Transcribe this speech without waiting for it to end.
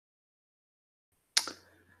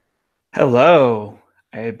Hello.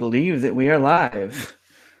 I believe that we are live.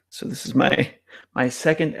 So this is my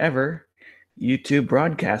second ever YouTube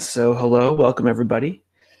broadcast. So hello, welcome everybody.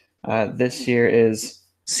 This here is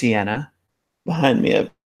Sienna. Behind me,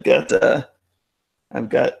 I've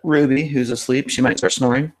got Ruby, who's asleep. She might start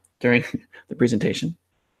snoring during the presentation.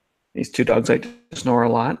 These two dogs like to snore a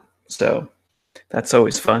lot, so that's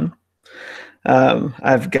always fun.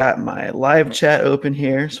 I've got my live chat open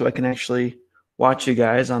here, so I can actually watch you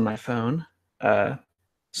guys on my phone.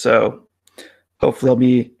 So hopefully I'll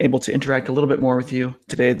be able to interact a little bit more with you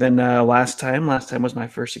today than last time. Last time was my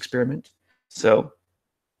first experiment. So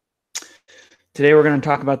today we're going to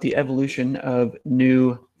talk about the evolution of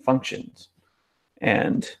new functions.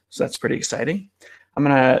 And so that's pretty exciting. I'm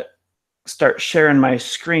going to start sharing my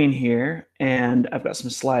screen here, and I've got some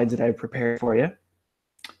slides that I've prepared for you.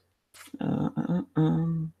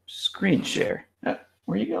 Screen share. Where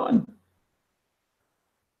are you going?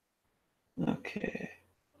 Okay.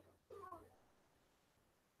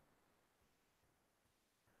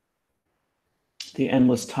 The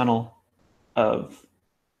endless tunnel of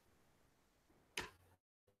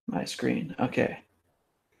my screen. Okay.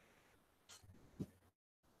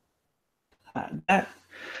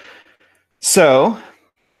 So,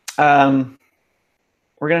 we're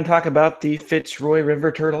going to talk about the Fitzroy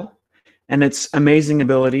River turtle and its amazing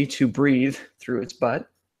ability to breathe through its butt.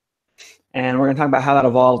 And we're going to talk about how that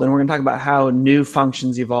evolved, and we're going to talk about how new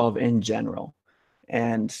functions evolve in general.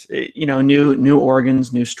 And, you know, new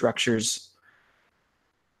organs, new structures.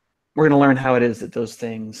 We're going to learn how it is that those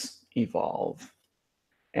things evolve.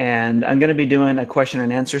 And I'm going to be doing a question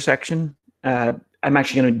and answer section. I'm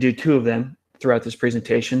actually going to do two of them throughout this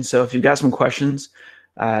presentation. So if you've got some questions,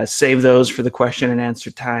 save those for the question and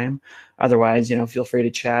answer time. Otherwise, you know, feel free to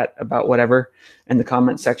chat about whatever in the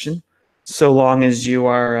comment section, so long as you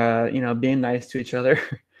are, you know, being nice to each other,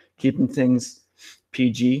 keeping things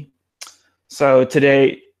PG. So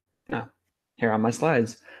today, here on my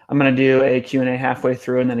slides, I'm going to do a Q&A halfway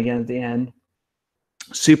through and then again at the end.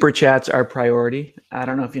 Super chats are priority. I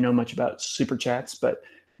don't know if you know much about super chats, but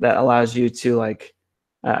that allows you to, like,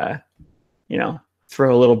 you know,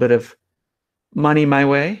 throw a little bit of money my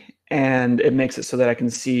way, and it makes it so that I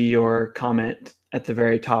can see your comment at the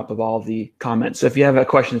very top of all the comments. So if you have a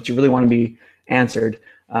question that you really want to be answered,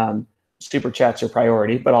 super chats are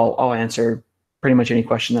priority, but I'll answer pretty much any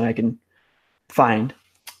question that I can find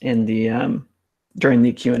in the during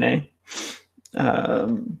the Q&A. Yeah,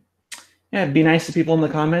 be nice to people in the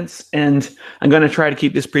comments, and I'm going to try to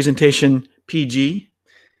keep this presentation PG.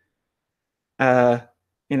 You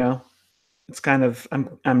know, it's kind of,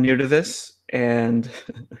 I'm new to this, and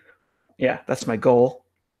yeah, that's my goal.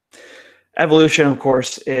 Evolution, of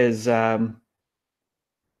course, is evolution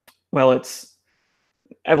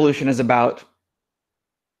is about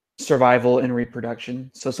survival and reproduction.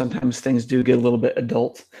 So sometimes things do get a little bit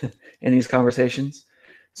adult in these conversations.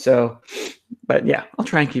 So, but yeah, I'll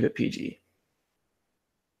try and keep it PG.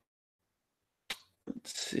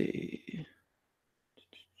 Let's see.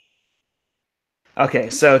 Okay,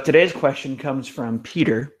 so today's question comes from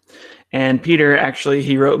Peter. And Peter, actually,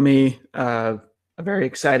 he wrote me a very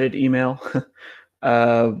excited email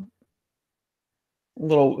on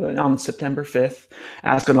September 5th,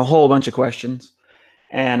 asking a whole bunch of questions.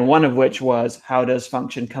 And one of which was, how does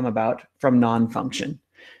function come about from non-function?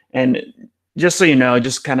 And just so you know,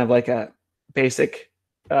 just kind of like a basic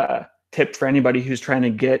tip for anybody who's trying to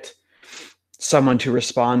get someone to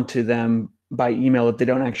respond to them by email that they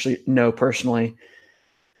don't actually know personally,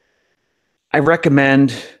 I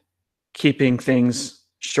recommend keeping things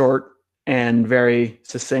short and very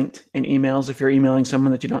succinct in emails if you're emailing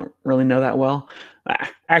someone that you don't really know that well.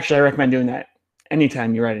 Actually, I recommend doing that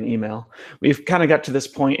anytime you write an email. We've kind of got to this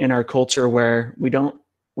point in our culture where we don't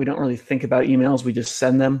really think about emails. We just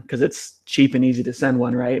send them because it's cheap and easy to send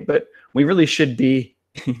one, right? But we really should be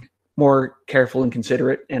more careful and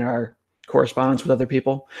considerate in our correspondence with other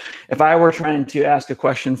people. If I were trying to ask a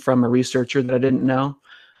question from a researcher that I didn't know,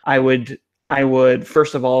 I would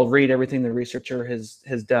first of all read everything the researcher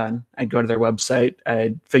has done. I'd go to their website.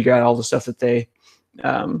 I'd figure out all the stuff that they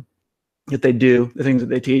do, the things that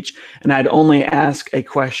they teach, and I'd only ask a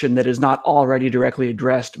question that is not already directly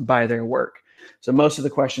addressed by their work. So most of the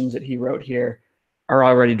questions that he wrote here are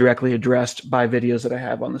already directly addressed by videos that I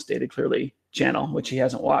have on the Stated Clearly channel, which he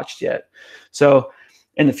hasn't watched yet. So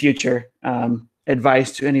in the future,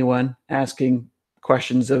 advice to anyone asking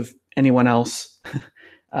questions of anyone else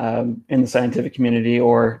in the scientific community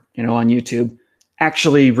or, you know, on YouTube,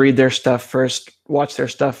 actually read their stuff first, watch their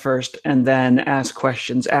stuff first, and then ask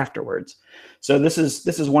questions afterwards. So this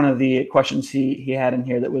is one of the questions he had in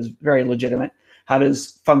here that was very legitimate. How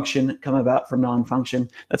does function come about from non-function?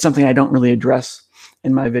 That's something I don't really address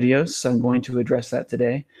in my videos, so I'm going to address that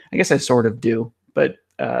today. I guess I sort of do, but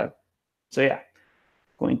so yeah,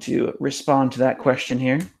 going to respond to that question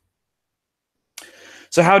here.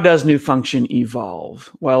 So how does new function evolve?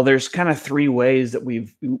 Well, there's kind of three ways that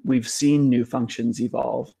we've seen new functions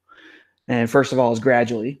evolve. And first of all is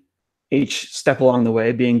gradually, each step along the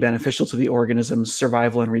way being beneficial to the organism's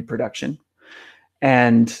survival and reproduction.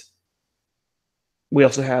 And we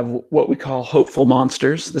also have what we call hopeful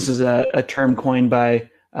monsters. This is a term coined by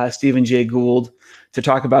Stephen Jay Gould to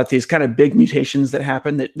talk about these kind of big mutations that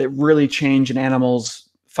happen that really change an animal's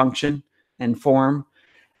function and form.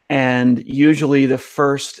 And usually the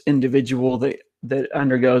first individual that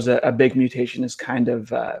undergoes a big mutation is kind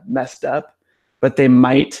of messed up, but they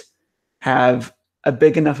might have a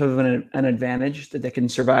big enough of an advantage that they can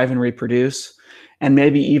survive and reproduce, and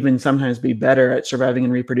maybe even sometimes be better at surviving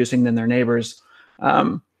and reproducing than their neighbors,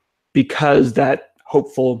 because that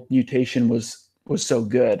hopeful mutation was so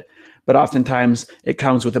good. But oftentimes it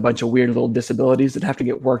comes with a bunch of weird little disabilities that have to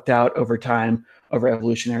get worked out over time, over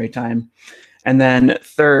evolutionary time. And then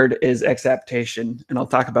third is exaptation, and I'll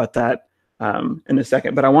talk about that in a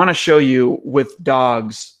second. But I want to show you with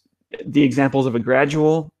dogs the examples of a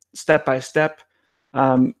gradual, step-by-step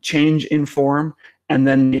change in form, and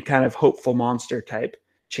then the kind of hopeful monster type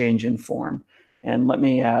change in form. And let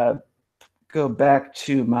me go back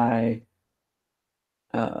to my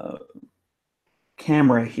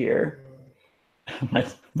camera here. my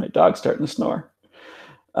dog's starting to snore.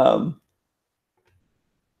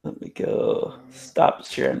 Let me go stop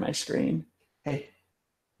sharing my screen. Hey,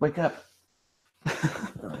 wake up.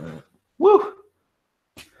 Woo!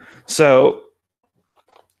 So,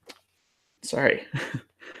 sorry.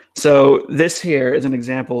 So this here is an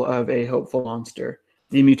example of a hopeful monster.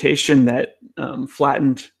 The mutation that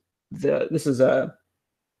flattened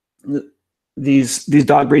these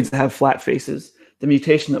dog breeds that have flat faces. The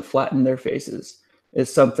mutation that flattened their faces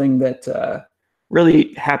is something that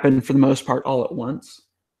really happened for the most part all at once.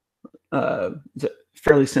 It's a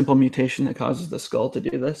fairly simple mutation that causes the skull to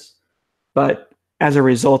do this, but as a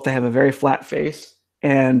result, they have a very flat face,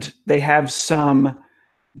 and they have some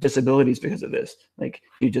disabilities because of this. Like,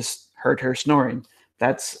 you just heard her snoring.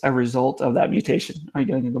 That's a result of that mutation. Are you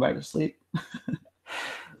going to go back to sleep?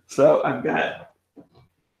 So I've got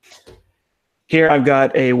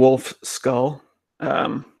a wolf skull.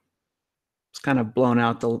 It's kind of blown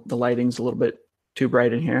out. The lighting's a little bit too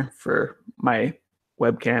bright in here for my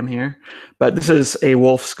webcam here, but this is a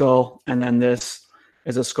wolf skull, and then this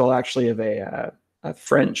is a skull actually of a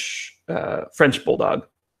French bulldog,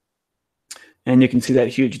 and you can see that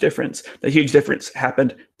huge difference. The huge difference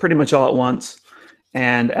happened pretty much all at once,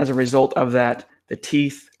 and as a result of that, the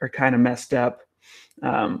teeth are kind of messed up.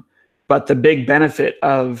 But the big benefit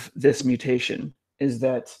of this mutation is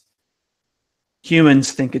that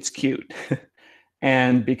humans think it's cute,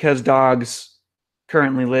 and because dogs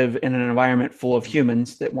currently live in an environment full of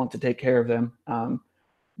humans that want to take care of them,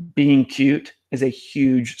 being cute is a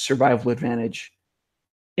huge survival advantage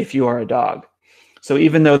if you are a dog. So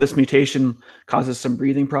even though this mutation causes some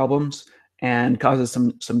breathing problems and causes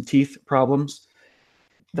some teeth problems,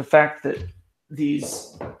 the fact that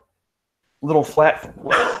these little flat,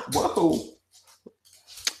 whoa,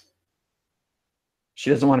 she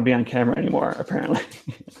doesn't want to be on camera anymore, apparently.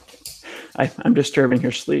 I'm disturbing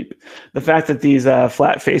her sleep. The fact that these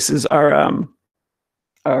flat faces are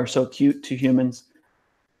so cute to humans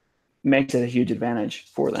makes it a huge advantage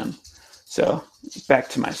for them. So back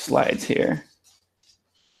to my slides here.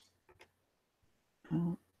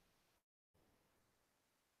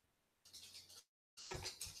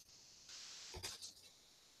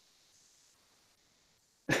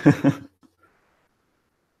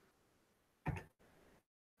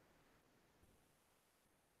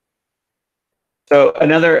 So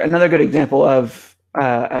another good example of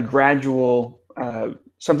a gradual,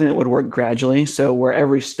 something that would work gradually. So where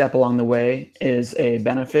every step along the way is a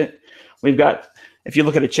benefit. We've got, if you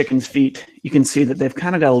look at a chicken's feet, you can see that they've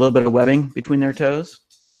kind of got a little bit of webbing between their toes.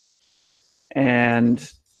 And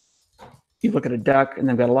you look at a duck and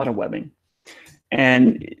they've got a lot of webbing.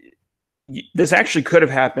 And this actually could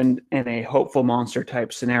have happened in a hopeful monster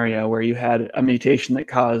type scenario where you had a mutation that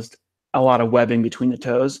caused a lot of webbing between the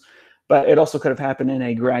toes. But it also could have happened in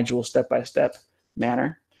a gradual step-by-step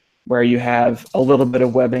manner where you have a little bit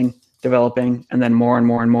of webbing developing and then more and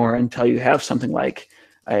more and more until you have something like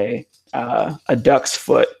a duck's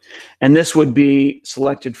foot. And this would be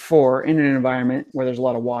selected for in an environment where there's a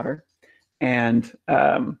lot of water. And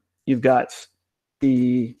you've got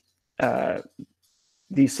the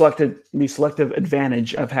selective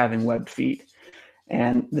advantage of having webbed feet.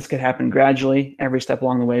 And this could happen gradually, every step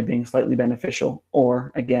along the way being slightly beneficial,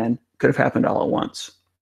 or again, could have happened all at once.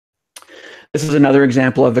 This is another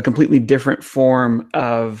example of a completely different form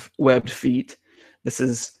of webbed feet. This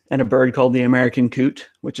is in a bird called the American coot,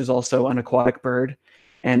 which is also an aquatic bird.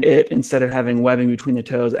 And it, instead of having webbing between the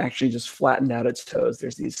toes, actually just flattened out its toes.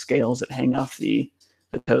 There's these scales that hang off the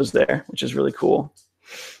toes there, which is really cool.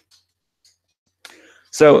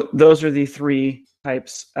 So those are the three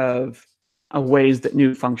types of ways that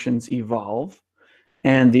new functions evolve.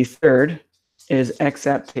 And the third is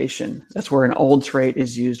exaptation. That's where an old trait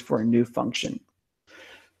is used for a new function.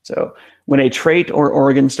 So when a trait or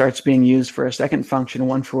organ starts being used for a second function,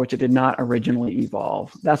 one for which it did not originally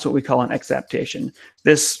evolve, that's what we call an exaptation.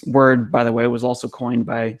 This word, by the way, was also coined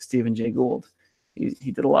by Stephen Jay Gould.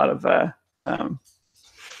 He did a lot of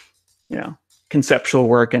conceptual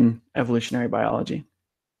work in evolutionary biology.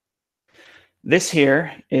 This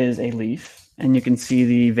here is a leaf, and you can see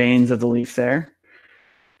the veins of the leaf there.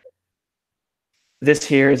 This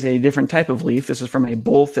here is a different type of leaf. This is from a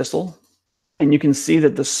bull thistle. And you can see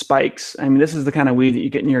that the spikes, I mean, this is the kind of weed that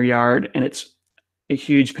you get in your yard, and it's a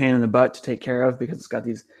huge pain in the butt to take care of because it's got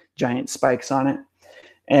these giant spikes on it.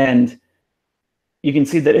 And you can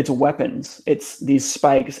see that it's weapons. These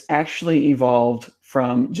spikes actually evolved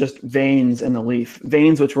from just veins in the leaf,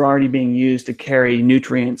 veins which were already being used to carry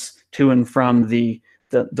nutrients to and from the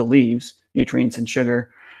leaves, nutrients and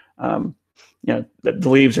sugar. The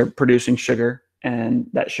leaves are producing sugar, and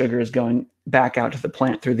that sugar is going back out to the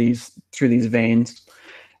plant through these veins.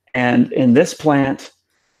 And in this plant,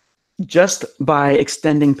 just by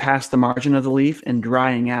extending past the margin of the leaf and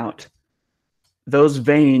drying out, those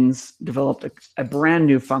veins developed a brand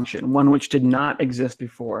new function, one which did not exist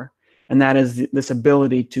before, and that is this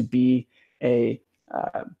ability to be a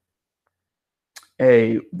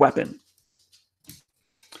weapon.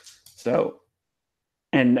 So,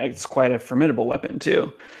 and it's quite a formidable weapon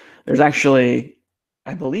too. There's actually,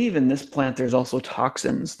 I believe in this plant, there's also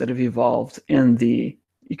toxins that have evolved in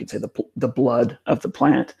you could say the blood of the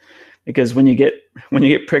plant, because when you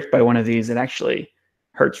get pricked by one of these, it actually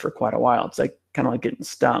hurts for quite a while. It's like kind of like getting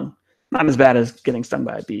stung. Not as bad as getting stung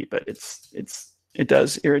by a bee, but it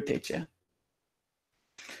does irritate you.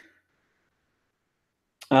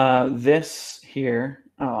 This here,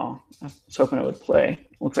 I was hoping it would play.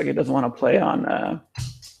 Looks like it doesn't want to play on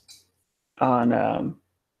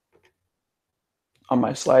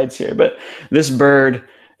my slides here, but this bird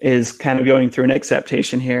is kind of going through an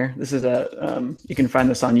exaptation here. This is you can find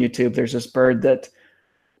this on YouTube. There's this bird that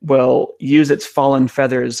will use its fallen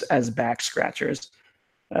feathers as back scratchers.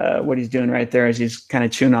 What he's doing right there is he's kind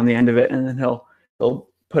of chewing on the end of it, and then he'll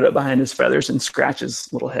put it behind his feathers and scratch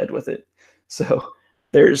his little head with it. So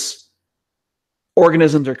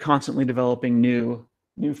organisms are constantly developing new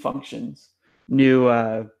functions, new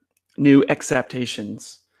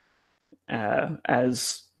exaptations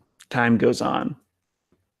as time goes on.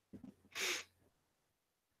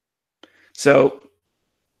 So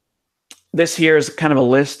this here is kind of a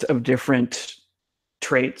list of different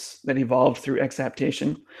traits that evolved through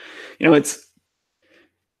exaptation. It's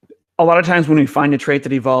a lot of times when we find a trait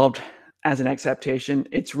that evolved as an exaptation,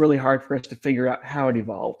 it's really hard for us to figure out how it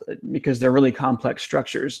evolved because they're really complex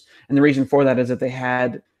structures. And the reason for that is that they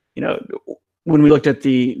had, when we looked at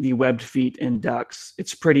the webbed feet in ducks,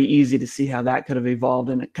 it's pretty easy to see how that could have evolved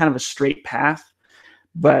in kind of a straight path.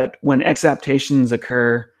 But when exaptations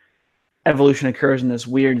occur, evolution occurs in this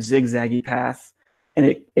weird zigzaggy path, and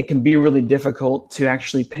it can be really difficult to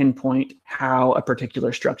actually pinpoint how a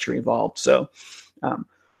particular structure evolved. So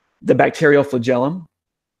the bacterial flagellum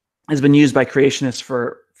has been used by creationists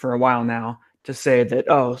for a while now to say that,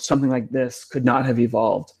 something like this could not have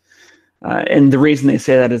evolved. And the reason they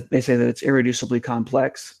say that is they say that it's irreducibly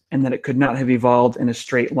complex and that it could not have evolved in a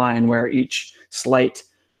straight line where each slight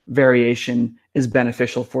variation is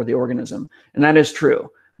beneficial for the organism. And that is true.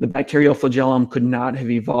 The bacterial flagellum could not have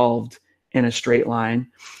evolved in a straight line,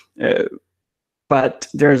 but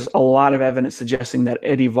there's a lot of evidence suggesting that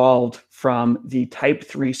it evolved from the type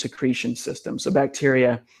 3 secretion system. So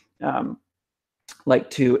bacteria like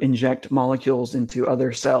to inject molecules into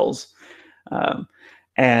other cells,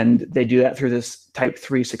 and they do that through this type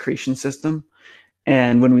 3 secretion system.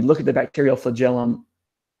 And when we look at the bacterial flagellum,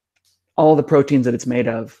 all the proteins that it's made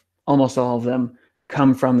of, almost all of them,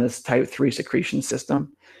 come from this type 3 secretion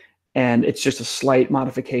system. And it's just a slight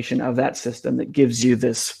modification of that system that gives you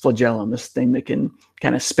this flagellum, this thing that can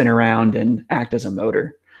kind of spin around and act as a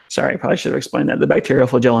motor. Sorry, I probably should have explained that. The bacterial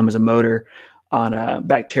flagellum is a motor on a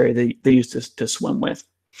bacteria they use to swim with.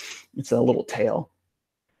 It's a little tail,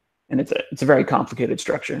 and it's a very complicated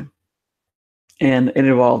structure. and it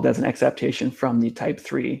evolved as an exaptation from the type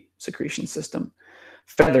 3 secretion system.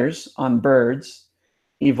 Feathers on birds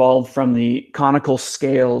evolved from the conical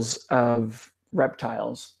scales of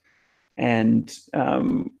reptiles. And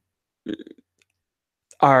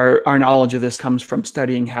our knowledge of this comes from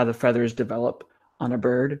studying how the feathers develop on a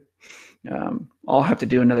bird. I'll have to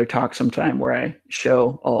do another talk sometime where I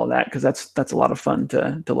show all of that, because that's a lot of fun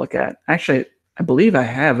to look at. Actually, I believe I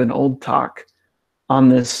have an old talk on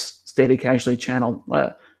this Stated Casually channel,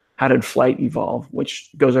 How Did Flight Evolve, which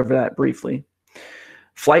goes over that briefly.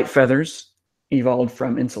 Flight feathers evolved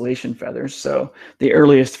from insulation feathers. So the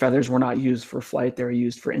earliest feathers were not used for flight, they were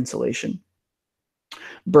used for insulation.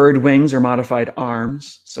 Bird wings are modified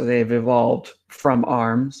arms, so they've evolved from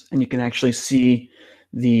arms, and you can actually see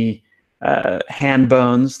the hand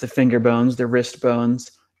bones, the finger bones, the wrist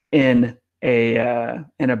bones in a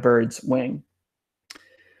bird's wing.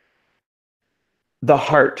 The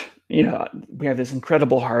heart, we have this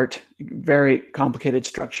incredible heart, very complicated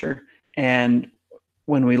structure, and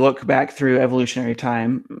when we look back through evolutionary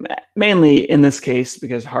time, mainly in this case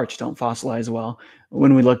because hearts don't fossilize well,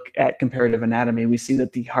 when we look at comparative anatomy, we see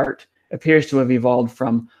that the heart appears to have evolved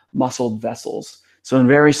from muscled vessels. So in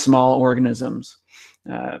very small organisms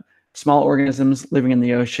living in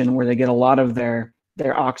the ocean, where they get a lot of their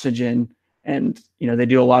oxygen, and they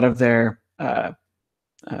do a lot of their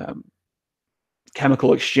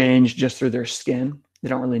chemical exchange just through their skin. They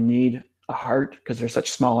don't really need a heart because they're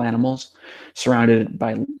such small animals surrounded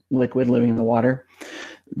by liquid living in the water.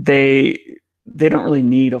 They don't really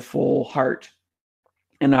need a full heart.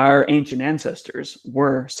 And our ancient ancestors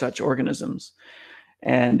were such organisms.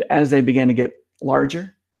 And as they began to get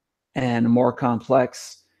larger and more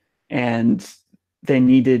complex, and they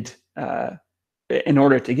needed, in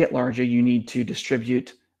order to get larger, you need to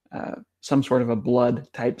distribute some sort of a blood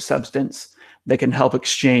type substance that can help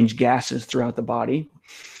exchange gases throughout the body.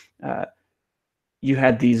 You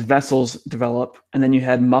had these vessels develop, and then you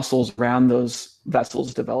had muscles around those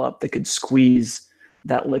vessels develop that could squeeze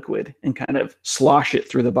that liquid and kind of slosh it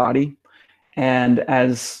through the body. And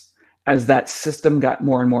as that system got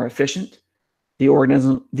more and more efficient, the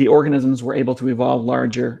organisms were able to evolve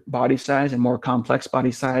larger body size and more complex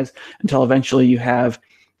body size, until eventually you have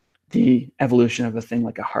the evolution of a thing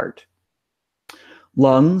like a heart.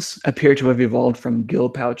 Lungs appear to have evolved from gill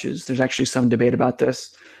pouches. There's actually some debate about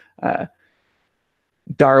this.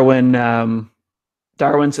 Darwin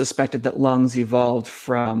suspected that lungs evolved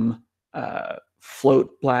from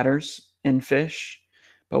float bladders in fish,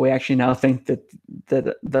 but we actually now think that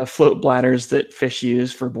the float bladders that fish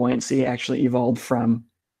use for buoyancy actually evolved from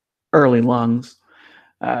early lungs.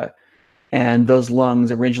 And those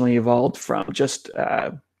lungs originally evolved from just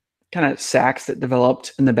kind of sacs that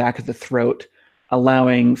developed in the back of the throat,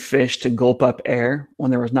 allowing fish to gulp up air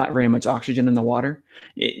when there was not very much oxygen in the water.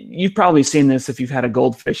 You've probably seen this if you've had a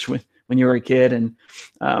goldfish when you were a kid and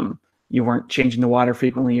you weren't changing the water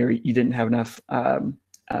frequently, or you didn't have enough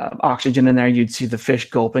oxygen in there. You'd see the fish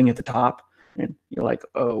gulping at the top, and you're like,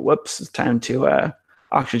 "Oh, whoops! It's time to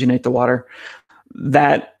oxygenate the water."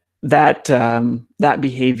 That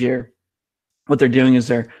behavior, what they're doing is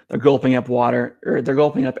they're gulping up water, or they're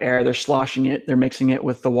gulping up air. They're sloshing it. They're mixing it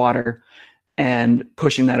with the water and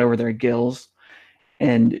pushing that over their gills.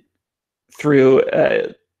 And through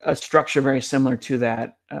a structure very similar to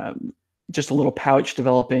that, just a little pouch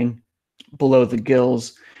developing below the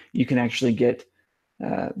gills, you can actually get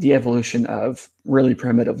the evolution of really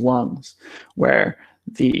primitive lungs, where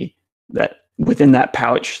within that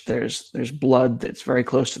pouch there's blood that's very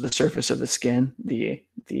close to the surface of the skin, the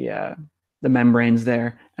membranes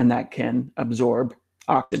there, and that can absorb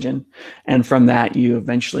oxygen, and from that you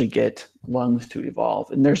eventually get lungs to evolve.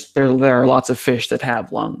 And there are lots of fish that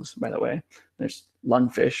have lungs, by the way. There's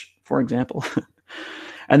lungfish, for example.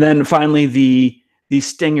 And then finally, the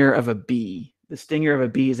stinger of a bee. The stinger of a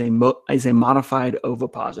bee is a modified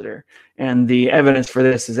ovipositor, and the evidence for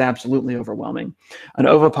this is absolutely overwhelming. An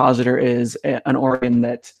ovipositor is an organ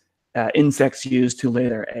that insects use to lay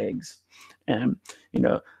their eggs, and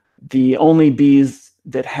the only bees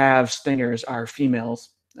that have stingers are females.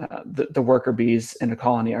 The worker bees in a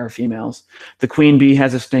colony are females. The queen bee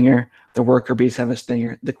has a stinger. The worker bees have a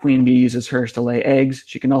stinger. The queen bee uses hers to lay eggs.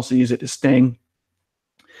 She can also use it to sting.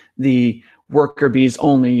 The worker bees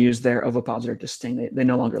only use their ovipositor to sting. They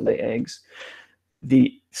no longer lay eggs.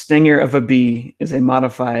 The stinger of a bee is a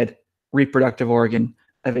modified reproductive organ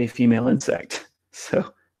of a female insect.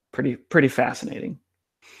 So pretty fascinating.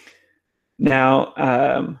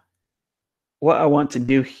 Now, what I want to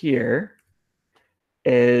do here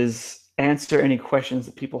is answer any questions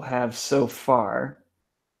that people have so far.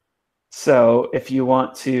 So if you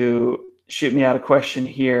want to shoot me out a question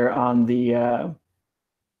here on the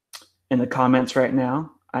in the comments right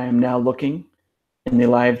now. I am now looking in the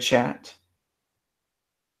live chat.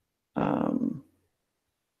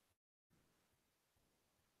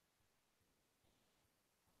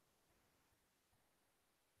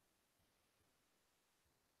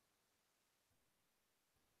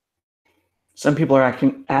 Some people are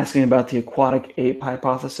asking about the aquatic ape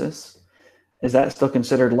hypothesis. Is that still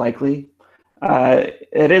considered likely?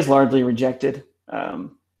 It is largely rejected.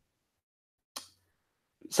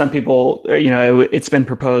 Some people, it's been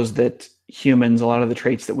proposed that humans, a lot of the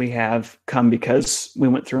traits that we have come because we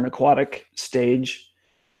went through an aquatic stage.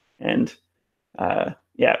 And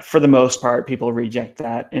for the most part, people reject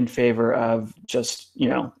that in favor of just,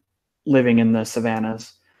 living in the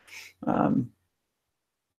savannas.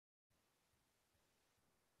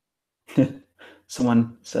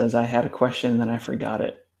 Someone says, I had a question and then I forgot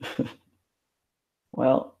it.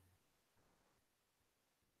 Well,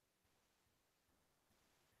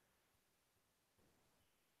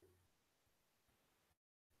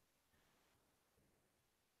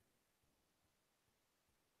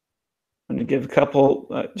 I'm going to give a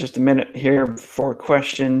couple, just a minute here for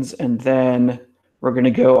questions, and then we're going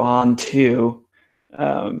to go on to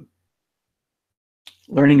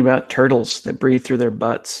learning about turtles that breathe through their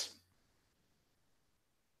butts.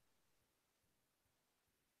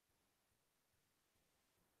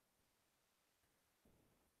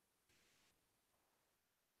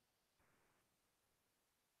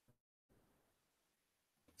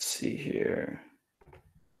 Let's see here.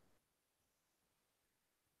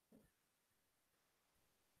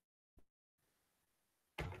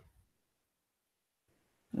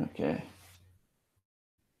 Okay.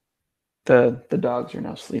 The dogs are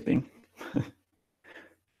now sleeping.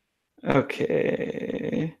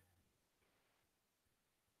 Okay.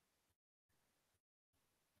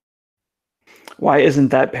 Why isn't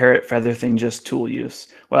that parrot feather thing just tool use?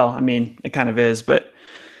 Well, I mean, it kind of is, but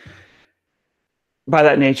by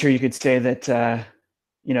that nature, you could say that,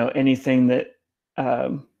 anything that,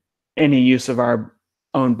 any use of our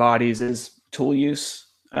own bodies is tool use.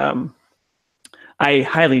 I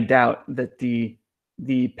highly doubt that the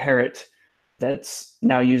parrot that's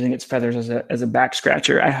now using its feathers as a back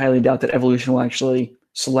scratcher, I highly doubt that evolution will actually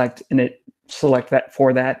select that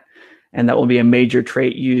for that, and that will be a major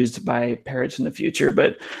trait used by parrots in the future.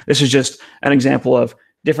 But this is just an example of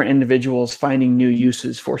different individuals finding new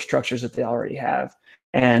uses for structures that they already have.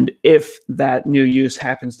 And if that new use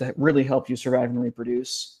happens to really help you survive and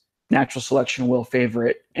reproduce, natural selection will favor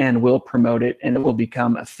it and will promote it, and it will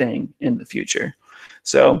become a thing in the future.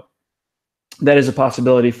 So that is a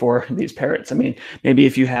possibility for these parrots. I mean, maybe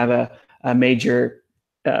if you have a major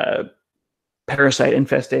parasite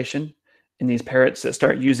infestation, and these parrots that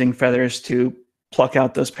start using feathers to pluck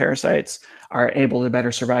out those parasites are able to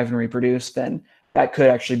better survive and reproduce, then that could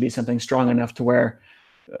actually be something strong enough to where,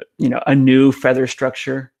 a new feather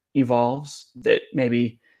structure evolves, that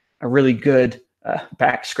maybe a really good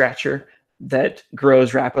back scratcher that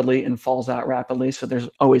grows rapidly and falls out rapidly. So there's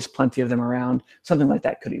always plenty of them around. Something like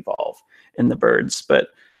that could evolve in the birds, but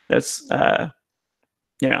that's,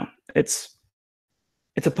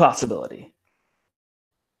 it's a possibility.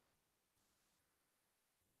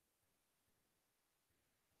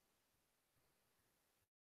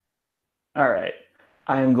 All right,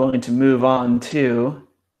 I am going to move on to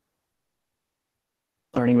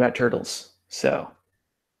learning about turtles. So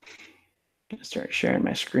I'm going to start sharing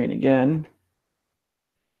my screen again.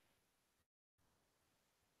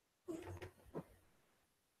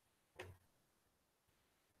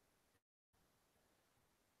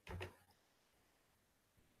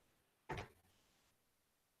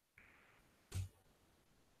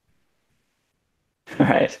 All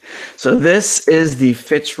right, so this is the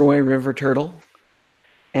Fitzroy River turtle,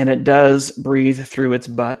 and it does breathe through its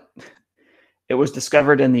butt. It was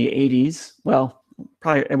discovered in the 80s. Well,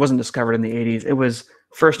 probably it wasn't discovered in the 80s. It was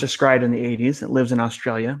first described in the 80s. It lives in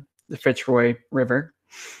Australia. The Fitzroy River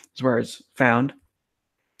is where it's found.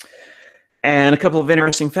 And a couple of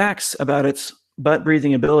interesting facts about its butt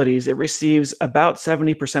breathing abilities. It receives about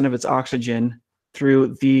 70% of its oxygen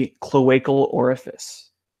through the cloacal orifice.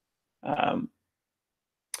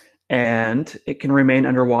 And it can remain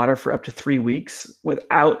underwater for up to 3 weeks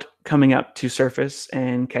without coming up to surface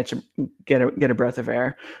and get a breath of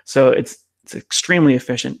air. So it's extremely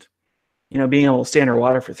efficient. Being able to stay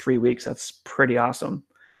underwater for 3 weeks, that's pretty awesome.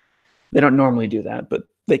 They don't normally do that, but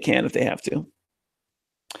they can if they have to.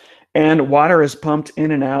 And water is pumped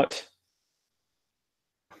in and out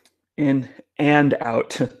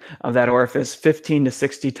of that orifice 15 to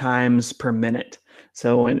 60 times per minute.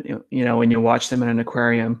 So when when you watch them in an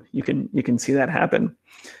aquarium, you can see that happen.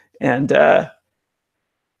 And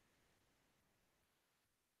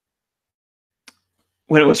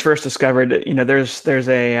when it was first discovered, there's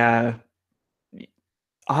a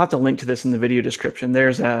I'll have to link to this in the video description.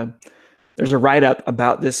 There's a write-up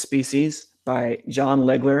about this species by John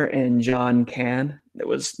Legler and John Can that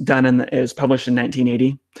was done it was published in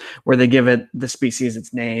 1980, where they give the species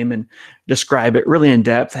its name and describe it really in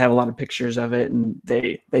depth. They have a lot of pictures of it, and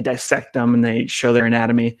they dissect them and they show their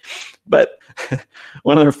anatomy. But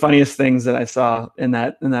one of the funniest things that I saw in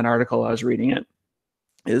that article, I was reading it,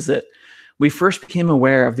 is that we first became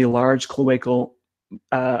aware of the large cloacal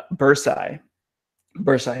bursae.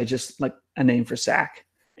 Bursae is just like a name for sac,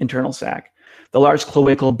 internal sac. The large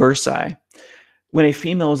cloacal bursae. When a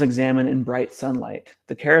female was examined in bright sunlight,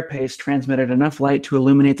 the carapace transmitted enough light to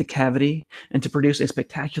illuminate the cavity and to produce a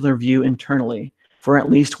spectacular view internally for at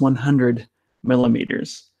least 100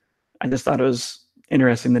 millimeters. I just thought it was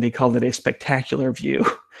interesting that he called it a spectacular view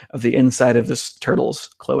of the inside of this turtle's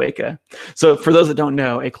cloaca. So for those that don't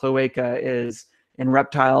know, a cloaca is in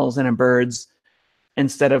reptiles and in birds,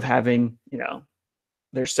 instead of having,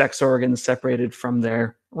 their sex organs separated from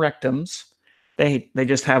their rectums, they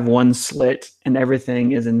just have one slit and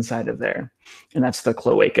everything is inside of there. And that's the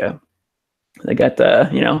cloaca. They got the,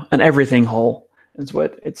 an everything hole is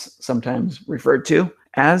what it's sometimes referred to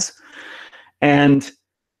as. And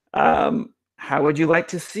how would you like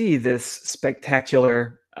to see this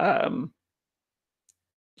spectacular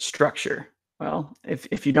structure? Well,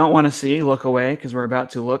 if you don't want to see, look away, because we're about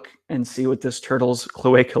to look and see what this turtle's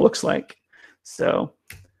cloaca looks like. So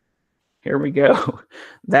here we go.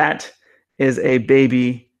 That is a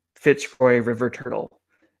baby Fitzroy river turtle.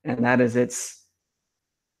 And that is its,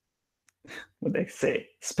 what they say,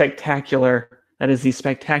 spectacular. That is the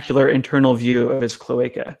spectacular internal view of its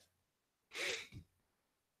cloaca.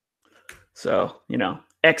 So,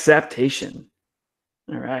 acceptation.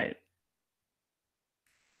 All right.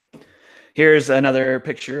 Here's another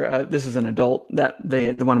picture. This is an adult.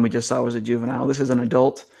 The one we just saw was a juvenile. This is an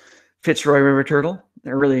adult Fitzroy river turtle.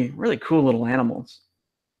 They're really, really cool little animals.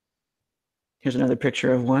 Here's another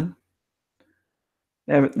picture of one.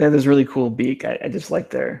 They have this really cool beak. I just like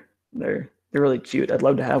they're really cute. I'd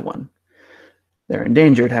love to have one. They're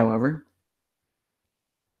endangered, however.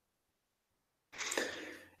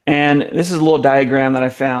 And this is a little diagram that I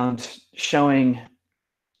found showing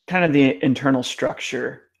kind of the internal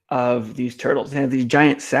structure of these turtles. They have these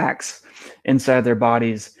giant sacs inside their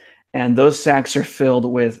bodies, and those sacs are filled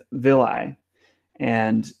with villi.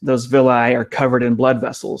 And those villi are covered in blood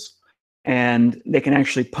vessels. And they can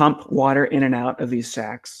actually pump water in and out of these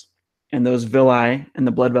sacs. And those villi and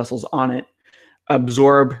the blood vessels on it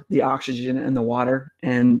absorb the oxygen and the water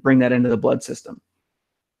and bring that into the blood system,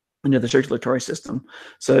 into the circulatory system.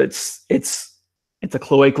 So it's a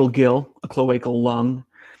cloacal gill, a cloacal lung,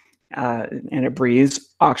 and it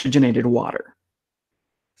breathes oxygenated water.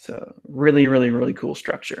 So really, really, really cool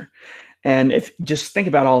structure. And if just think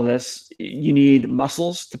about all this, you need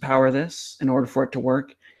muscles to power this in order for it to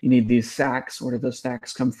work. You need these sacs. Where do those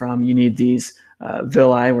sacs come from? You need these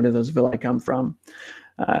villi. Where do those villi come from?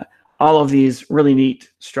 All of these really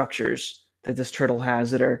neat structures that this turtle has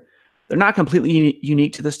they're not completely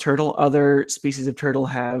unique to this turtle. Other species of turtle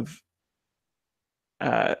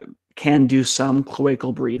can do some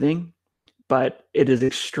cloacal breathing, but it is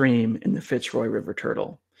extreme in the Fitzroy river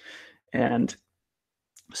turtle. And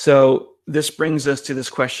so this brings us to this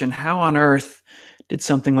question: how on earth did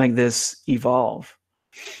something like this evolve?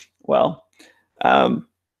 Well,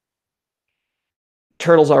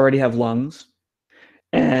 turtles already have lungs.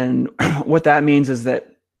 And what that means is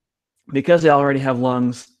that because they already have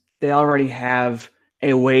lungs, they already have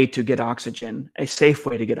a way to get oxygen, a safe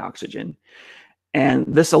way to get oxygen. And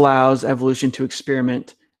this allows evolution to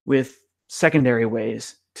experiment with secondary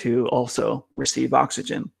ways to also receive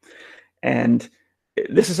oxygen. And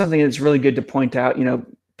this is something that's really good to point out.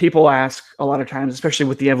 People ask a lot of times, especially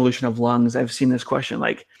with the evolution of lungs, I've seen this question,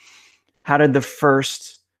 like, how did the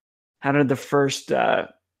first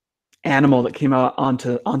animal that came out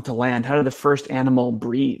onto land, how did the first animal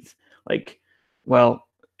breathe? Like, well,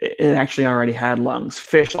 it actually already had lungs.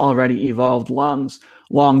 Fish already evolved lungs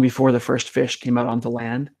long before the first fish came out onto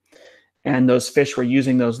land. And those fish were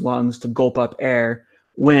using those lungs to gulp up air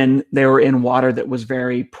when they were in water that was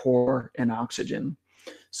very poor in oxygen.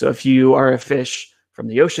 So if you are a fish from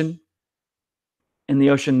the ocean, in the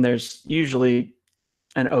ocean, there's usually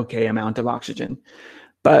an okay amount of oxygen.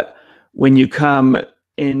 But when you come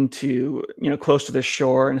into, close to the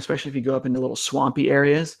shore, and especially if you go up into little swampy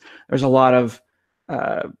areas, there's a lot of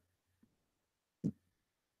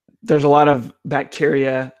there's a lot of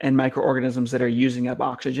bacteria and microorganisms that are using up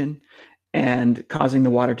oxygen and causing the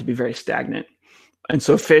water to be very stagnant. And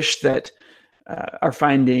so fish that are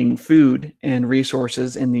finding food and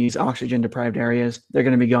resources in these oxygen deprived areas, they're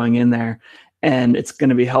going to be going in there, and it's going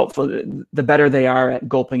to be helpful. The better they are at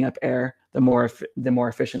gulping up air, the more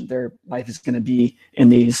efficient their life is going to be in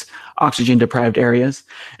these oxygen deprived areas.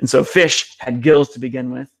 And so fish had gills to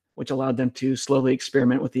begin with, which allowed them to slowly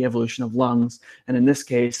experiment with the evolution of lungs. And in this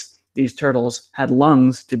case, these turtles had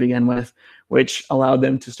lungs to begin with, which allowed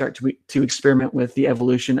them to start to experiment with the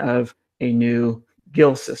evolution of a new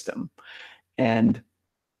gill system. And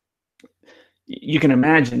you can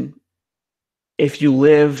imagine, if you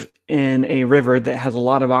live in a river that has a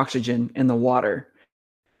lot of oxygen in the water,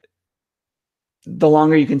 the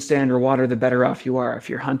longer you can stay underwater, the better off you are. If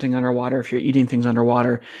you're hunting underwater, if you're eating things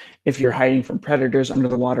underwater, if you're hiding from predators under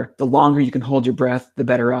the water, the longer you can hold your breath, the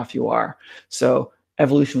better off you are. So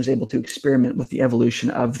evolution was able to experiment with the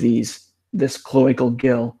evolution of this cloacal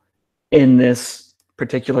gill in this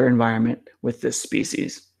particular environment with this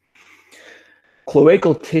species.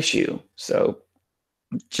 Cloacal tissue, so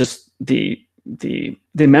just the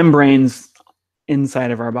membranes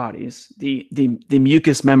inside of our bodies, the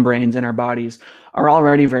mucous membranes in our bodies are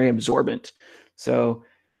already very absorbent. So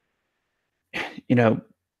you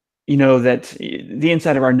know that the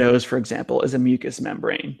inside of our nose, for example, is a mucous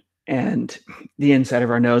membrane, and the inside of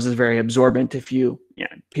our nose is very absorbent. If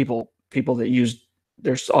people that use,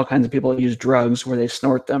 there's all kinds of people that use drugs where they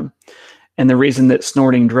snort them. And the reason that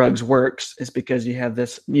snorting drugs works is because you have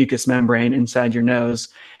this mucous membrane inside your nose,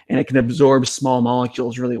 and it can absorb small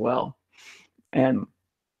molecules really well. And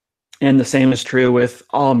the same is true with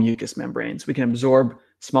all mucous membranes. We can absorb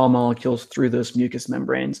small molecules through those mucous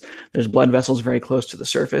membranes. There's blood vessels very close to the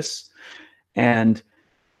surface, and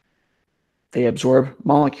they absorb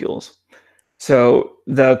molecules. So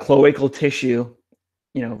the cloacal tissue,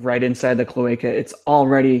 right inside the cloaca, it's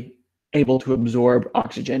already able to absorb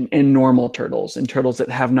oxygen in normal turtles, and turtles that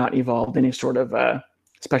have not evolved any sort of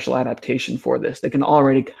special adaptation for this. They can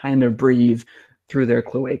already kind of breathe through their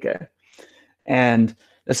cloaca. And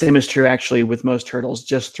the same is true actually with most turtles,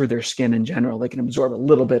 just through their skin in general. They can absorb a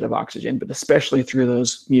little bit of oxygen, but especially through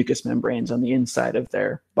those mucous membranes on the inside of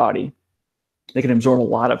their body, they can absorb a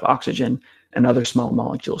lot of oxygen and other small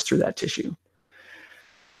molecules through that tissue.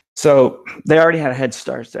 So they already had a head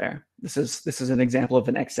start there. This is an example of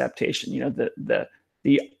an exaptation.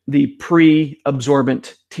 The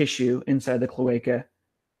pre-absorbent tissue inside the cloaca,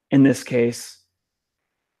 in this case,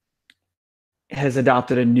 has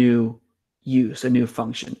adopted a new use, a new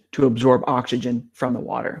function to absorb oxygen from the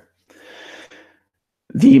water.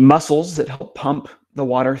 The muscles that help pump the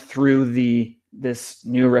water through this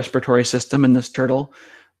new respiratory system in this turtle,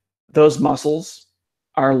 those muscles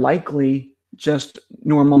are likely just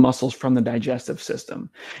normal muscles from the digestive system.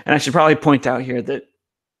 And I should probably point out here that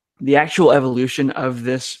the actual evolution of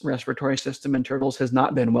this respiratory system in turtles has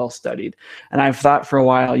not been well studied. And I've thought for a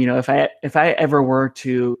while, if I ever were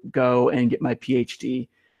to go and get my PhD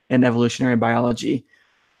in evolutionary biology,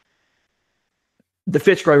 the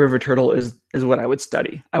Fitzroy River turtle is what I would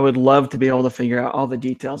study. I would love to be able to figure out all the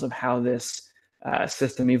details of how this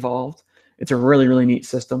system evolved. It's a really, really neat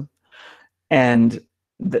system. And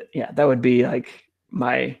that would be like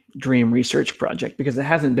my dream research project, because it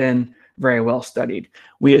hasn't been very well studied.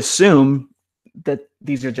 We assume that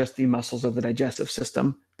these are just the muscles of the digestive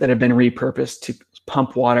system that have been repurposed to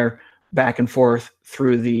pump water back and forth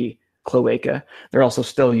through the cloaca. They're also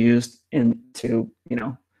still used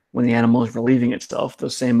when the animal is relieving itself,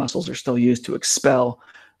 those same muscles are still used to expel,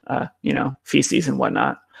 feces and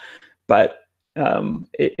whatnot. But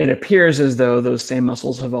it appears as though those same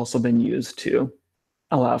muscles have also been used to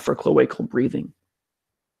allow for cloacal breathing.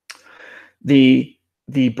 The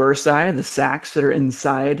bursae, the sacs that are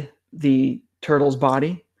inside the turtle's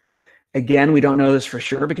body, again, we don't know this for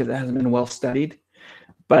sure because it hasn't been well studied,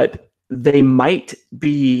 but they might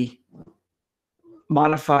be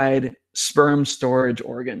modified sperm storage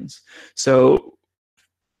organs. So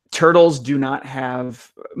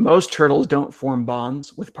most turtles don't form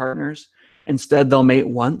bonds with partners. Instead, they'll mate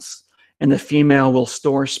once, and the female will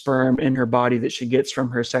store sperm in her body that she gets from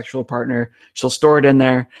her sexual partner. She'll store it in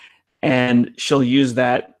there, and she'll use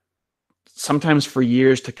that sometimes for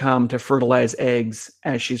years to come to fertilize eggs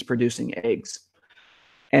as she's producing eggs.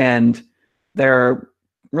 And there are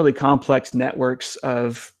really complex networks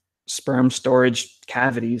of sperm storage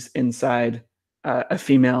cavities inside a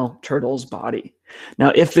female turtle's body.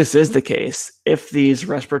 Now, if this is the case, if these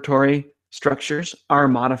respiratory structures are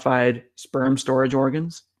modified sperm storage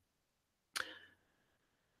organs,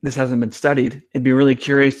 this hasn't been studied. It'd be really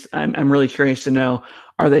curious. I'm really curious to know,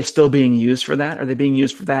 Are they still being used for that? Are they being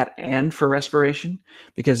used for that and for respiration?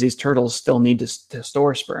 Because these turtles still need to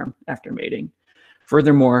store sperm after mating.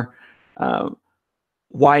 Furthermore,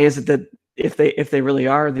 why is it that if they really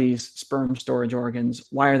are these sperm storage organs,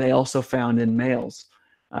 why are they also found in males?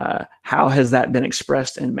 How has that been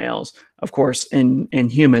expressed in males? Of course, in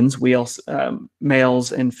humans, we also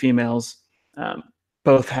males and females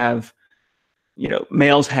both have,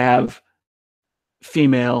 males have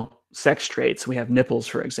female sex traits. We have nipples,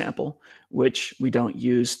 for example, which we don't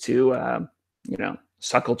use to,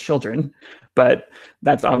 suckle children, but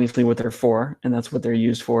that's obviously what they're for, and that's what they're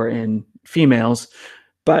used for in females.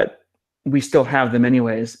 But we still have them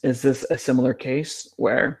anyways. Is this a similar case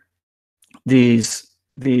where these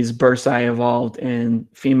bursae evolved in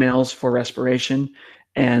females for respiration,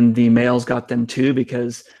 and the males got them too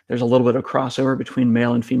because there's a little bit of crossover between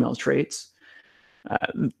male and female traits?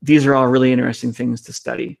 These are all really interesting things to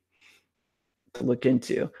study, to look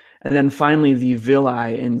into. And then finally, the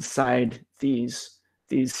villi inside these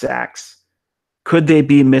sacs. Could they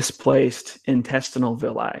be misplaced intestinal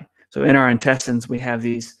villi? So in our intestines, we have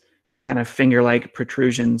these kind of finger-like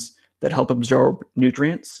protrusions that help absorb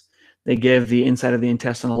nutrients. They give the inside of the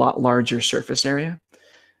intestine a lot larger surface area.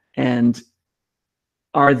 And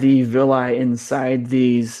are the villi inside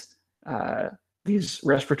these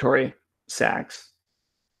respiratory sacs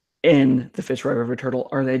in the Fitzroy River turtle,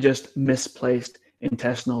 are they just misplaced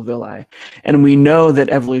intestinal villi? And we know that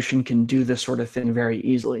evolution can do this sort of thing very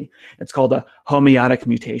easily. It's called a homeotic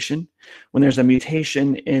mutation. When there's a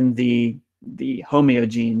mutation in the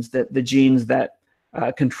homeogenes, that the genes that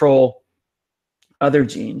control other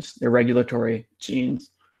genes, the regulatory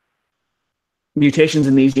genes, mutations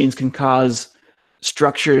in these genes can cause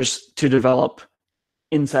structures to develop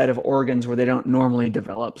inside of organs where they don't normally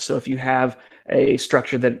develop. So if you have a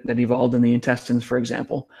structure that evolved in the intestines, for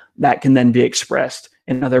example, that can then be expressed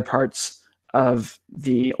in other parts of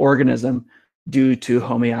the organism due to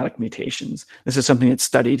homeotic mutations. This is something that's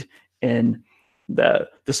studied in the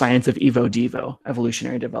science of evo-devo,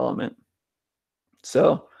 evolutionary development.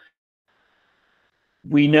 So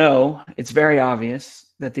we know, it's very obvious,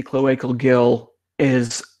 that the cloacal gill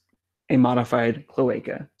is a modified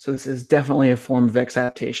cloaca. So this is definitely a form of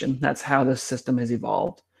exaptation. That's how this system has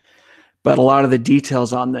evolved. But a lot of the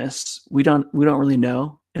details on this, we don't really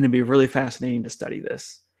know, and it'd be really fascinating to study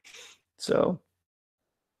this. So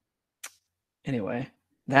anyway,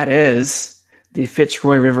 that is the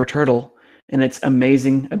Fitzroy River turtle and its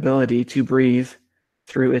amazing ability to breathe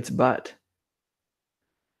through its butt.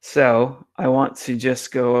 So I want to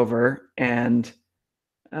just go over and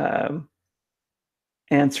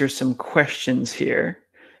answer some questions here.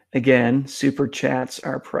 Again, super chats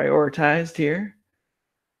are prioritized here.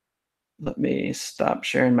 Let me stop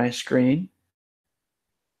sharing my screen.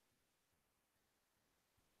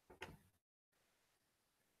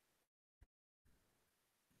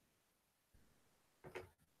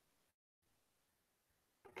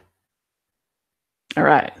 All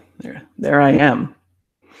right, there I am.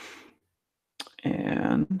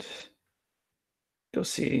 And go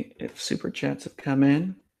see if super chats have come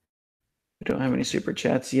in. We don't have any super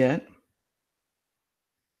chats yet.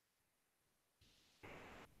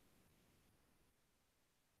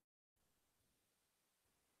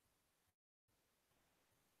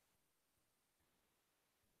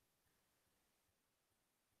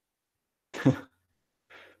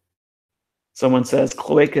 Someone says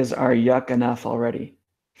cloacas are yuck enough already.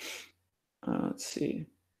 Let's see.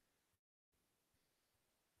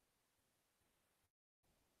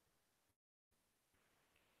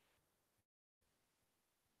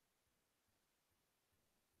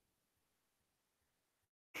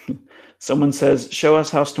 Someone says, show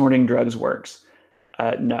us how snorting drugs works.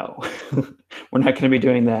 No, we're not going to be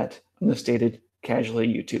doing that on the Stated Casually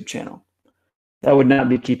YouTube channel. That would not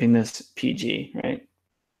be keeping this PG, right?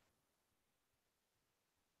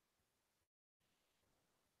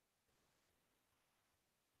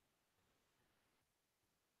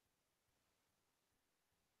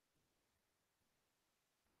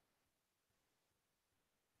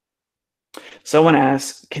 Someone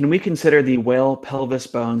asks, can we consider the whale pelvis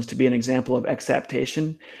bones to be an example of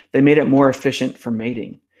exaptation? They made it more efficient for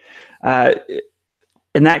mating.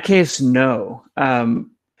 In that case, no.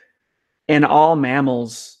 In all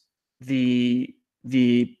mammals, the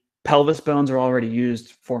pelvis bones are already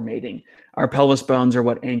used for mating. Our pelvis bones are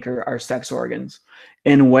what anchor our sex organs.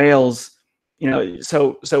 In whales,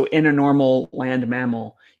 so in a normal land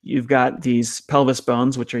mammal, you've got these pelvis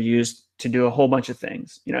bones, which are used to do a whole bunch of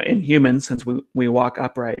things. In humans, since we walk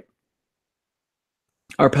upright,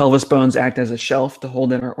 our pelvis bones act as a shelf to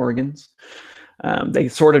hold in our organs. They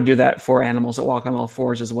sort of do that for animals that walk on all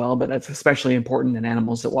fours as well, but that's especially important in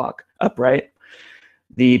animals that walk upright.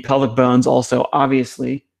 The pelvic bones also,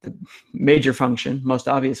 obviously, the major function, most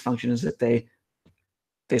obvious function, is that they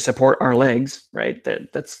support our legs, right?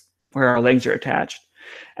 That's where our legs are attached.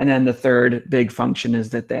 And then the third big function is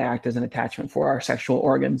that they act as an attachment for our sexual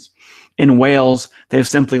organs. In whales, they've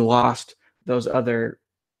simply lost those other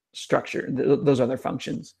those other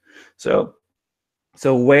functions. So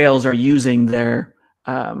whales are using their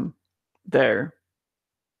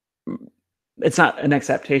it's not an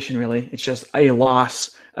acceptation really, it's just a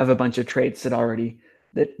loss of a bunch of traits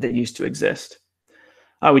that used to exist.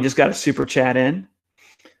 We just got a super chat in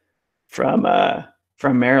from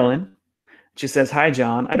Marilyn. She says, "Hi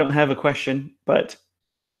John, I don't have a question, but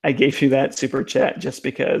I gave you that super chat just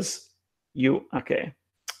because you." Okay,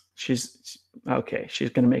 she's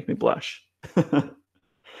gonna make me blush.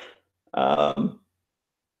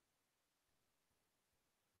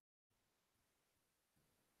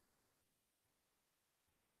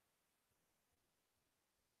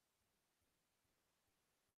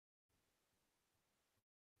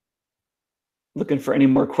 Looking for any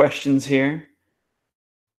more questions here.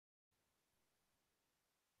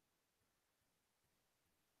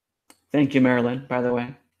 Thank you, Marilyn, by the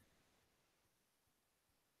way.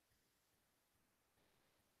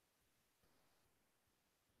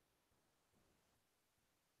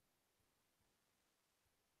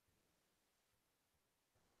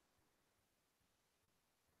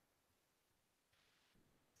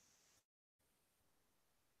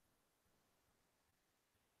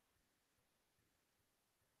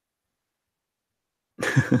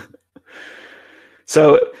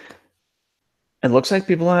 So it looks like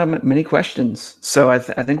people have many questions. So I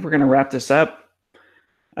think we're going to wrap this up.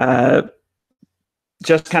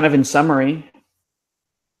 Just kind of in summary,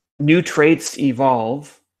 new traits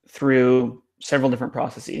evolve through several different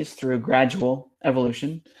processes, through gradual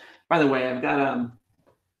evolution. By the way, I've got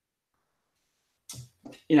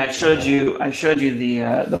I showed you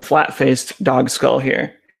the flat-faced dog skull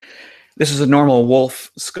here. This is a normal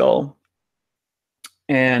wolf skull.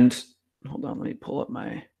 And hold on, let me pull up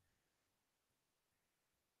my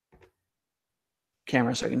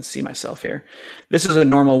camera so I can see myself here. This is a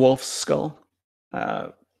normal wolf skull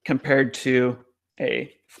compared to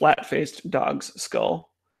a flat-faced dog's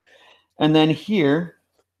skull. And then here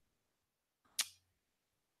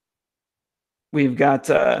we've got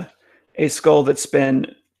a skull that's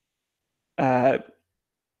been kind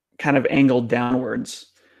of angled downwards.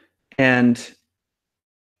 And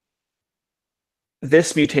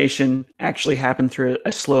this mutation actually happened through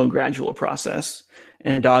a slow and gradual process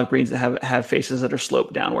in dog breeds that have faces that are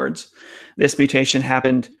sloped downwards. This mutation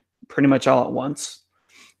happened pretty much all at once.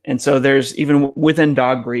 And so there's, even within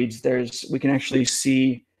dog breeds, we can actually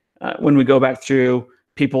see when we go back through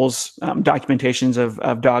people's documentations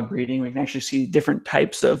of dog breeding, we can actually see different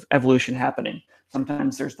types of evolution happening.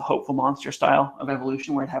 Sometimes there's the hopeful monster style of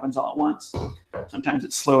evolution where it happens all at once. Sometimes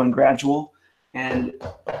it's slow and gradual, and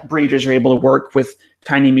breeders are able to work with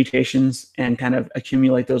tiny mutations and kind of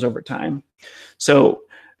accumulate those over time. So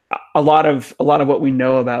a lot of what we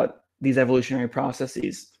know about these evolutionary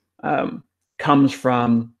processes comes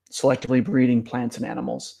from selectively breeding plants and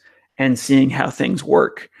animals and seeing how things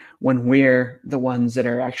work when we're the ones that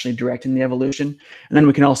are actually directing the evolution. And then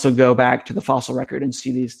we can also go back to the fossil record and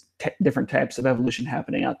see these different types of evolution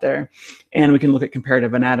happening out there. And we can look at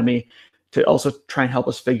comparative anatomy to also try and help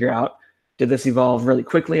us figure out, did this evolve really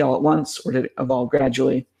quickly all at once, or did it evolve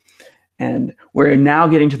gradually? And we're now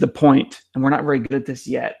getting to the point, and we're not very good at this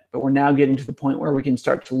yet, but we're now getting to the point where we can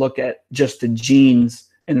start to look at just the genes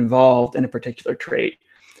involved in a particular trait.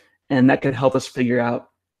 And that could help us figure out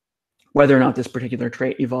whether or not this particular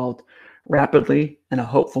trait evolved rapidly in a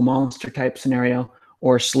hopeful monster type scenario,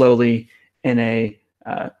 or slowly in a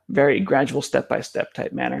very gradual step-by-step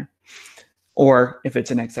type manner, or if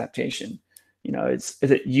it's an exaptation. Is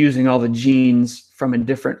it using all the genes from a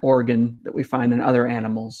different organ that we find in other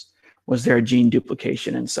animals? Was there a gene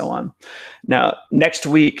duplication, and so on? Now, next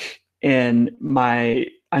week I'm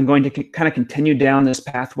going to kind of continue down this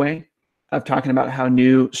pathway of talking about how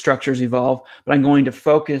new structures evolve, but I'm going to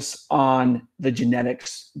focus on the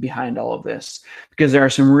genetics behind all of this, because there are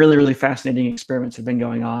some really, really fascinating experiments that have been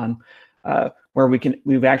going on where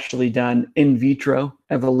we've actually done in vitro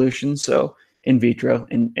evolution. So in vitro,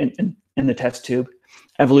 in the test tube,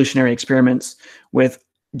 evolutionary experiments with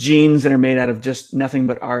genes that are made out of just nothing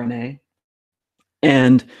but RNA.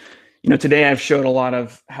 And today I've showed a lot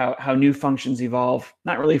of how new functions evolve,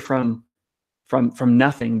 not really from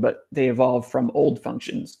nothing, but they evolve from old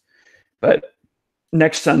functions. But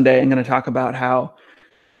next Sunday, I'm going to talk about how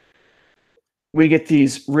we get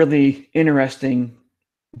these really interesting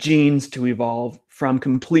genes to evolve from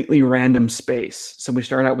completely random space. So we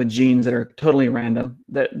start out with genes that are totally random,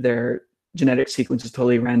 that their genetic sequence is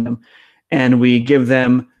totally random, and we give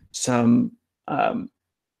them some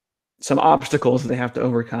obstacles that they have to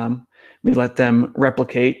overcome. We let them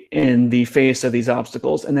replicate in the face of these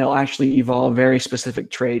obstacles, and they'll actually evolve very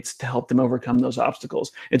specific traits to help them overcome those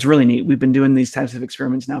obstacles. It's really neat. We've been doing these types of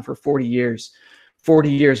experiments now for 40 years,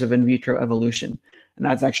 40 years of in vitro evolution. And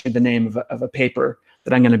that's actually the name of a paper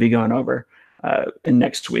that I'm going to be going over in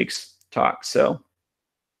next week's talk. So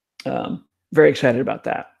very excited about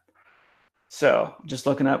that. So just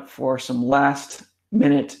looking up for some last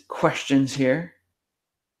minute questions here.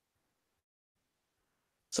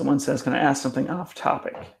 Someone says, can I ask something off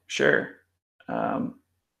topic? Sure. Yeah,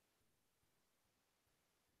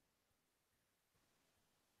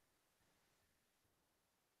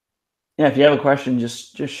 if you have a question,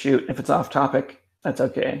 just shoot. If it's off topic, that's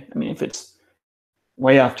okay. I mean, if it's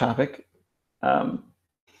way off topic, oh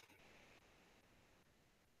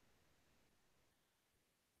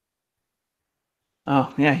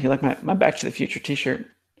yeah, you like my Back to the Future T-shirt?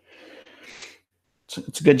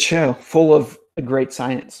 It's a good show, full of great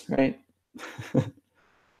science, right?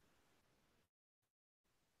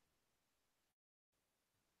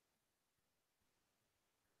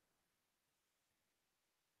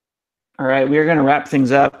 All right, we are going to wrap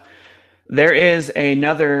things up. There is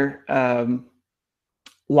another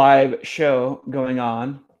live show going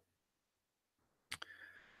on.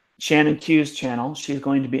 Shannon Q's channel. She's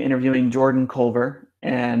going to be interviewing Jordan Culver.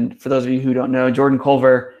 And for those of you who don't know, Jordan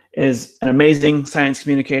Culver is an amazing science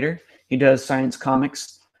communicator. He does science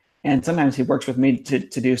comics, and sometimes he works with me to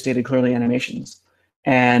do Stated Clearly animations.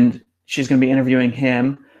 And she's going to be interviewing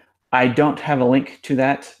him. I don't have a link to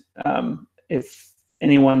that. If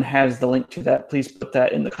anyone has the link to that, please put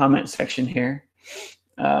that in the comment section here.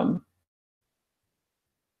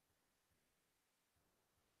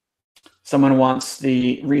 Someone wants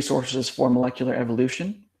the resources for molecular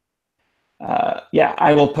evolution. Yeah,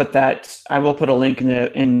 I will put that. I will put a link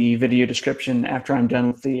in the video description after I'm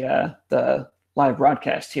done with the live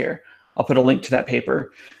broadcast here. I'll put a link to that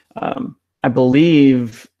paper. I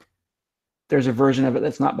believe there's a version of it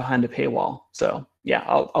that's not behind a paywall. So yeah,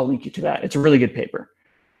 I'll link you to that. It's a really good paper.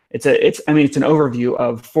 It's an overview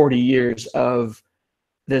of 40 years of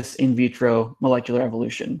this in vitro molecular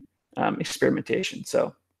evolution experimentation.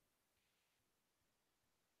 So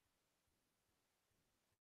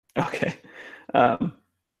okay.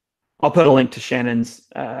 I'll put a link to Shannon's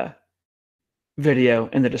video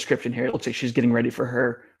in the description here. It looks like she's getting ready for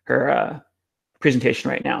her presentation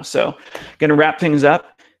right now. So going to wrap things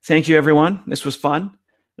up. Thank you, everyone. This was fun.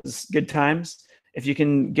 It was good times. If you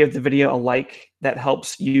can give the video a like, that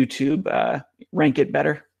helps YouTube rank it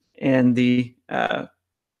better in the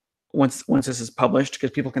once this is published,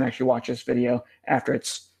 because people can actually watch this video after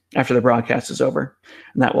the broadcast is over,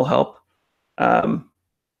 and that will help.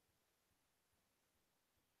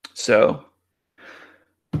 So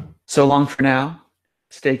long for now.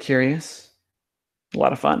 Stay curious. A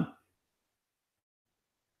lot of fun.